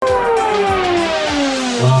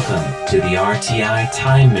to the RTI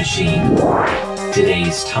Time Machine.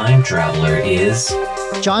 Today's time traveler is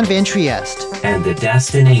John Van Trieste. And the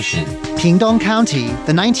destination, Pingdong County,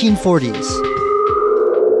 the 1940s.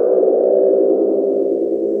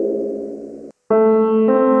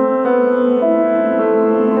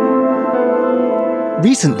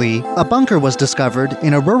 Recently, a bunker was discovered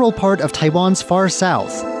in a rural part of Taiwan's far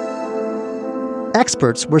south.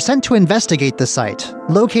 Experts were sent to investigate the site,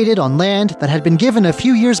 located on land that had been given a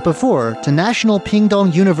few years before to National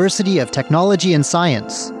Pingdong University of Technology and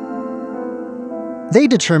Science. They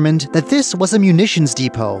determined that this was a munitions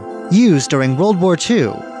depot, used during World War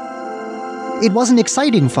II. It was an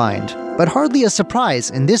exciting find, but hardly a surprise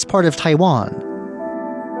in this part of Taiwan.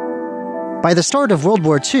 By the start of World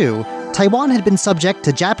War II, Taiwan had been subject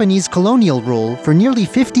to Japanese colonial rule for nearly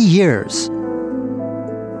 50 years.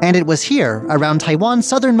 And it was here, around Taiwan's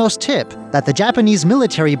southernmost tip, that the Japanese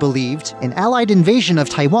military believed an Allied invasion of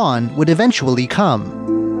Taiwan would eventually come.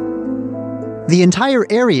 The entire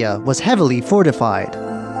area was heavily fortified.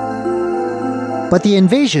 But the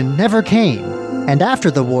invasion never came, and after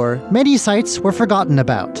the war, many sites were forgotten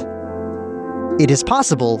about. It is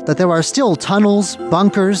possible that there are still tunnels,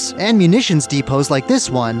 bunkers, and munitions depots like this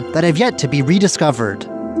one that have yet to be rediscovered.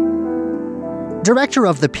 Director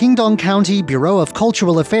of the Pingdong County Bureau of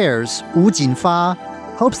Cultural Affairs, Wu Jinfa,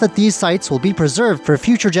 hopes that these sites will be preserved for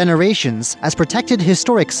future generations as protected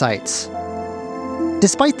historic sites.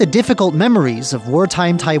 Despite the difficult memories of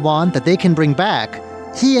wartime Taiwan that they can bring back,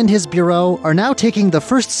 he and his bureau are now taking the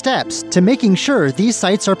first steps to making sure these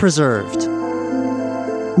sites are preserved.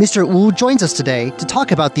 Mr. Wu joins us today to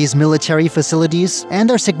talk about these military facilities and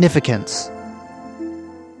their significance.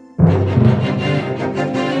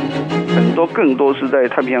 更多是在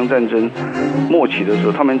太平洋战争末期的时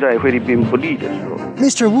候，他们在菲律宾不利的时候。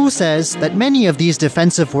Mr. Wu says that many of these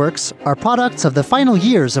defensive works are products of the final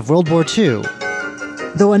years of World War II.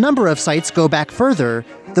 Though a number of sites go back further,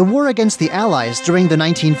 the war against the Allies during the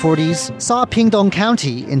 1940s saw Pingdong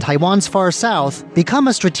County in Taiwan's far south become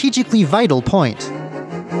a strategically vital point.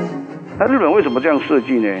 那日本为什么这样设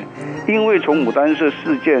计呢？因为从牡丹社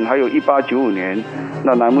事件，还有1895年。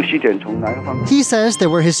He says there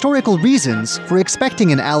were historical reasons for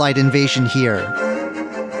expecting an Allied invasion here.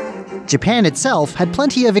 Japan itself had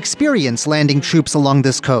plenty of experience landing troops along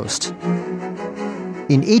this coast.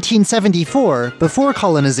 In 1874, before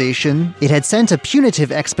colonization, it had sent a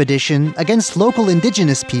punitive expedition against local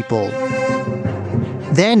indigenous people.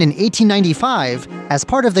 Then in 1895, as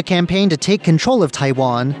part of the campaign to take control of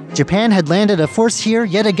Taiwan, Japan had landed a force here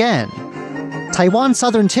yet again. Taiwan's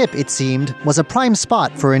southern tip, it seemed, was a prime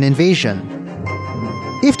spot for an invasion.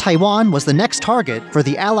 If Taiwan was the next target for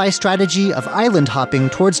the Ally strategy of island hopping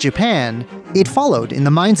towards Japan, it followed in the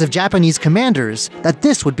minds of Japanese commanders that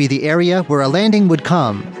this would be the area where a landing would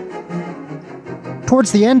come.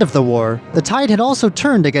 Towards the end of the war, the tide had also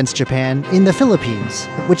turned against Japan in the Philippines,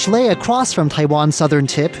 which lay across from Taiwan's southern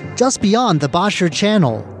tip, just beyond the Bashir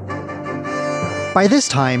Channel. By this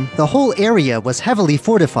time, the whole area was heavily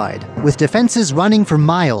fortified, with defenses running for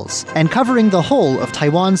miles and covering the whole of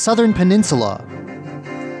Taiwan's southern peninsula.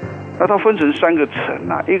 那它分成3个层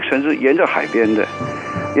啊，一个层是沿着海边的，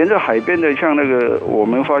沿着海边的像那个我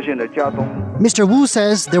们发现的加东。Mr. Wu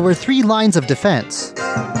says there were 3 lines of defense.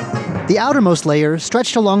 The outermost layer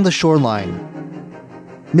stretched along the shoreline.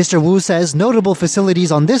 Mr. Wu says notable facilities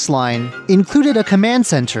on this line included a command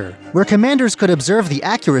center, where commanders could observe the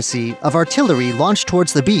accuracy of artillery launched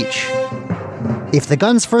towards the beach. If the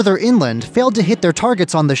guns further inland failed to hit their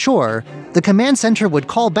targets on the shore, the command center would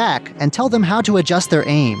call back and tell them how to adjust their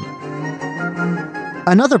aim.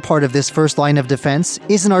 Another part of this first line of defense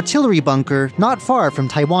is an artillery bunker not far from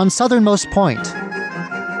Taiwan's southernmost point.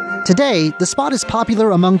 Today, the spot is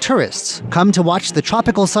popular among tourists, come to watch the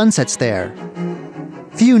tropical sunsets there.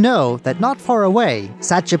 Few know that not far away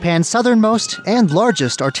sat Japan's southernmost and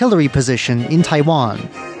largest artillery position in Taiwan.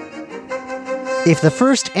 If the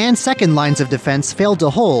first and second lines of defense failed to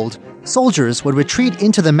hold, soldiers would retreat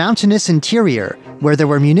into the mountainous interior, where there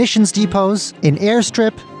were munitions depots, an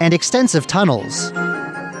airstrip, and extensive tunnels.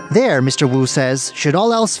 There, Mr. Wu says, should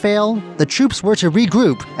all else fail, the troops were to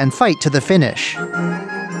regroup and fight to the finish.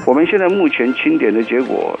 我们现在目前清点的结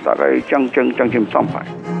果大概将近300。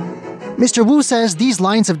 Mr. Wu says these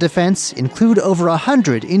lines of defense include over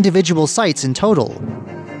 100 individual sites in total.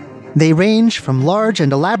 They range from large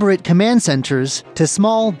and elaborate command centers to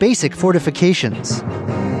small, basic fortifications.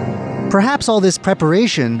 Perhaps all this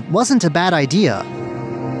preparation wasn't a bad idea.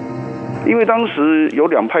 因为当时有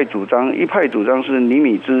2派主张，一派主张是尼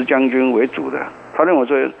米兹将军为主的，他认为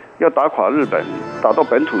说要打垮日本，打到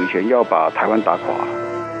本土以前要把台湾打垮。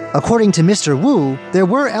According to Mr. Wu, there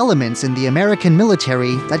were elements in the American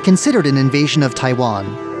military that considered an invasion of Taiwan.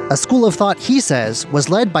 A school of thought, he says, was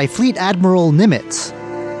led by Fleet Admiral Nimitz.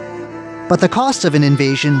 But the cost of an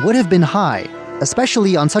invasion would have been high,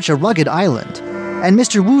 especially on such a rugged island, and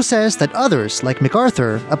Mr. Wu says that others, like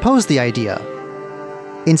MacArthur, opposed the idea.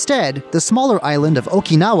 Instead, the smaller island of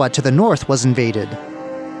Okinawa to the north was invaded.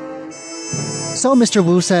 So Mr.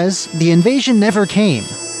 Wu says, the invasion never came.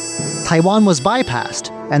 Taiwan was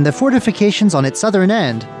bypassed, and the fortifications on its southern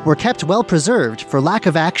end were kept well preserved for lack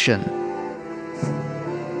of action.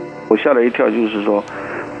 我吓了一跳，就是说，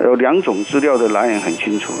有两种资料的来源很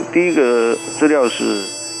清楚。第一个资料是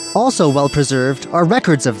Also well preserved are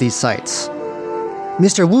records of these sites.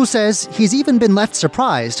 Mr. Wu says he's even been left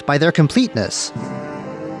surprised by their completeness.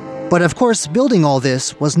 But of course, building all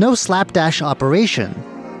this was no slapdash operation.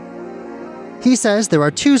 He says there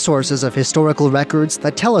are two sources of historical records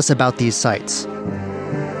that tell us about these sites.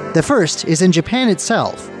 The first is in Japan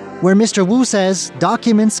itself, where Mr. Wu says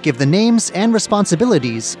documents give the names and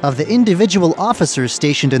responsibilities of the individual officers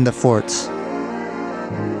stationed in the forts.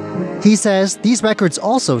 He says these records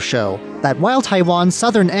also show that while Taiwan's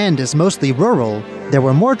southern end is mostly rural, there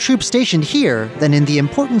were more troops stationed here than in the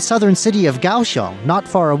important southern city of Kaohsiung, not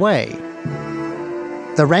far away.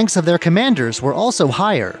 The ranks of their commanders were also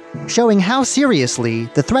higher, showing how seriously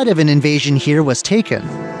the threat of an invasion here was taken.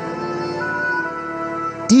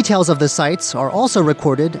 Details of the sites are also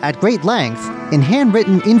recorded at great length in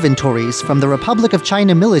handwritten inventories from the Republic of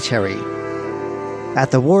China military.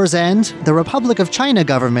 At the war's end, the Republic of China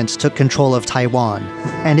government took control of Taiwan,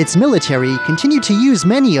 and its military continued to use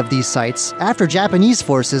many of these sites after Japanese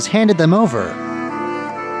forces handed them over.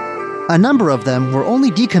 A number of them were only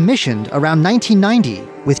decommissioned around 1990,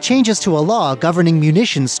 with changes to a law governing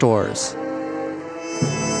munition stores.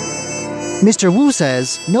 Mr. Wu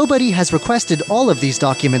says nobody has requested all of these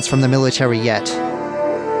documents from the military yet.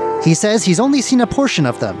 He says he's only seen a portion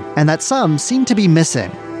of them, and that some seem to be missing.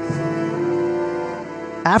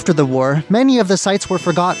 After the war, many of the sites were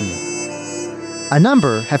forgotten. A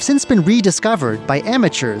number have since been rediscovered by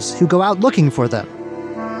amateurs who go out looking for them.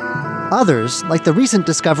 Others, like the recent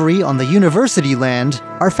discovery on the university land,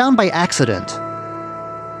 are found by accident.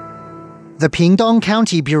 The Pingdong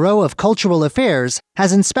County Bureau of Cultural Affairs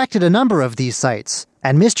has inspected a number of these sites,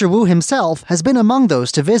 and Mr. Wu himself has been among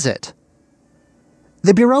those to visit.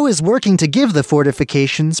 The Bureau is working to give the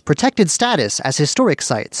fortifications protected status as historic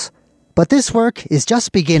sites, but this work is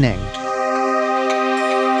just beginning.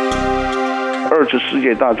 二次世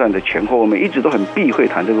界大战的前后，我们一直都很避讳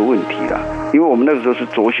谈这个问题啦，因为我们那个时候是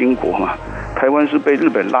轴心国嘛，台湾是被日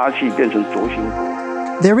本拉去变成轴心国。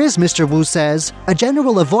There is, Mr. Wu says, a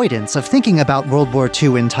general avoidance of thinking about World War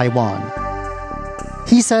II in Taiwan.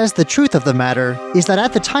 He says the truth of the matter is that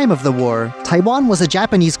at the time of the war, Taiwan was a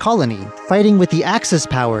Japanese colony, fighting with the Axis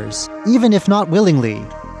powers, even if not willingly.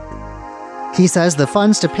 He says the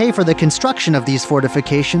funds to pay for the construction of these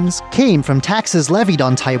fortifications came from taxes levied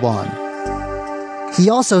on Taiwan.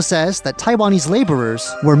 He also says that Taiwanese laborers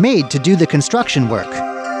were made to do the construction work.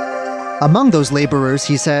 Among those laborers,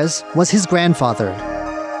 he says, was his grandfather.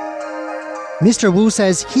 Mr. Wu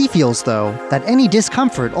says he feels, though, that any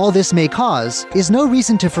discomfort all this may cause is no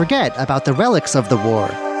reason to forget about the relics of the war.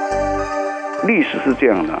 历史是这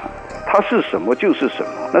样的，它是什么就是什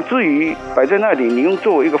么。那至于摆在那里，你用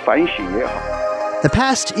作为一个反省也好。The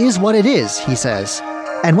past is what it is, he says.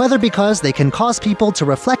 And whether because they can cause people to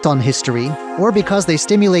reflect on history, or because they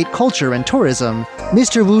stimulate culture and tourism,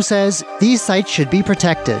 Mr. Wu says these sites should be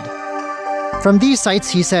protected. From these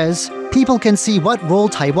sites, he says, people can see what role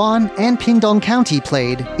Taiwan and Pingdong County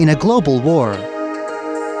played in a global war.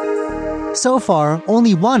 So far,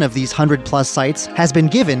 only one of these 100-plus sites has been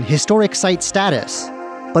given historic site status,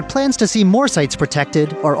 but plans to see more sites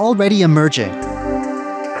protected are already emerging.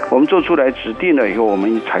 我们做出来指定了以后，我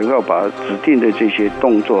们才要把指定的这些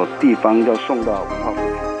动作地方要送到文化部。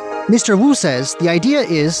Mr. Wu says the idea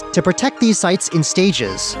is to protect these sites in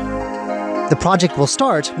stages. The project will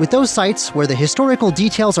start with those sites where the historical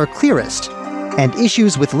details are clearest, and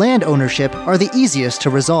issues with land ownership are the easiest to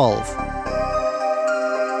resolve.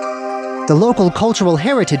 The local Cultural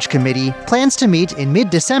Heritage Committee plans to meet in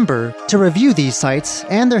mid-December to review these sites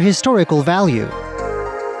and their historical value.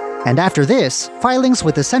 And after this, filings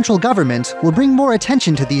with the central government will bring more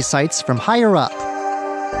attention to these sites from higher up.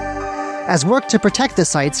 As work to protect the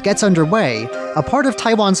sites gets underway, a part of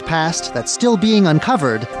Taiwan's past that's still being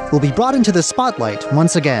uncovered will be brought into the spotlight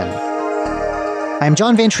once again. I'm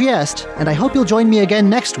John Van Trieste, and I hope you'll join me again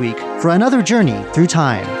next week for another journey through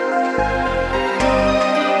time.